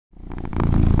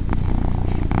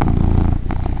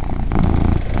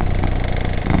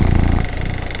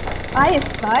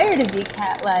aspire to be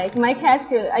cat-like. My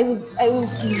cats are, I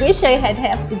wish I had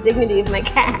half the dignity of my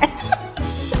cats.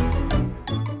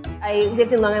 I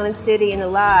lived in Long Island City in a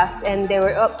loft, and there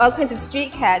were all kinds of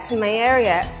street cats in my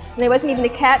area. And I wasn't even a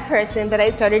cat person, but I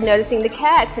started noticing the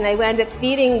cats, and I wound up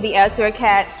feeding the outdoor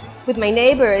cats with my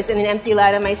neighbors in an empty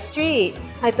lot on my street.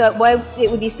 I thought, why it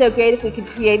would be so great if we could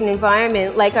create an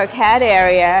environment like our cat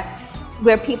area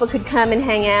where people could come and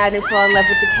hang out and fall in love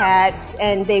with the cats,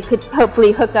 and they could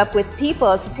hopefully hook up with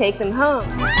people to take them home.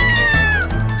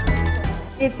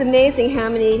 It's amazing how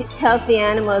many healthy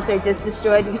animals are just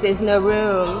destroyed because there's no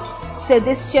room. So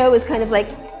this show was kind of like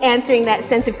answering that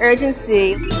sense of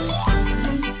urgency.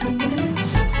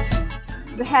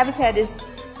 The habitat is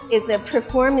a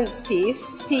performance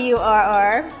piece,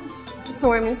 P-U-R-R,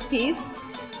 performance piece.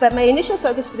 But my initial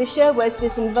focus for the show was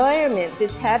this environment,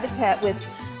 this habitat with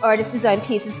artist designed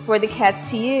pieces for the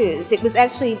cats to use. It was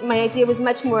actually, my idea was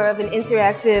much more of an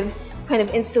interactive kind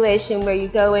of installation where you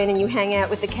go in and you hang out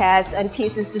with the cats on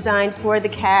pieces designed for the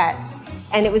cats.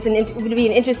 And it would be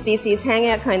an interspecies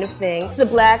hangout kind of thing. The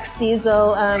black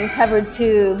Cecil covered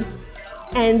tubes.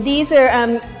 And these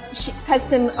are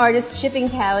custom artist shipping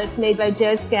pallets made by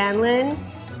Joe Scanlon,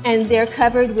 and they're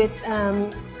covered with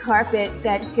carpet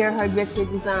that Gerhard Richter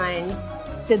designed.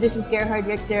 So this is Gerhard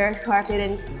Richter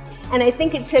carpet, and I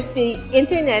think it took the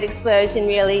internet explosion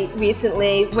really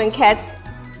recently when cats,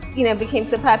 became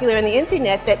so popular on the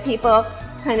internet that people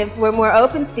kind of were more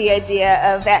open to the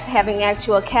idea of having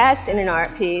actual cats in an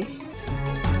art piece.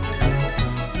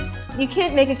 You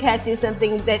can't make a cat do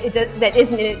something that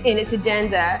isn't in its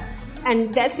agenda.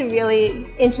 And that's a really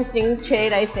interesting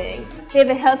trait, I think. They have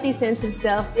a healthy sense of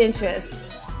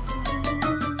self-interest.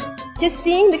 Just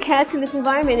seeing the cats in this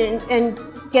environment and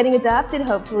getting adopted,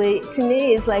 hopefully, to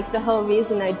me is like the whole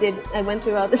reason I went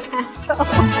through all this hassle.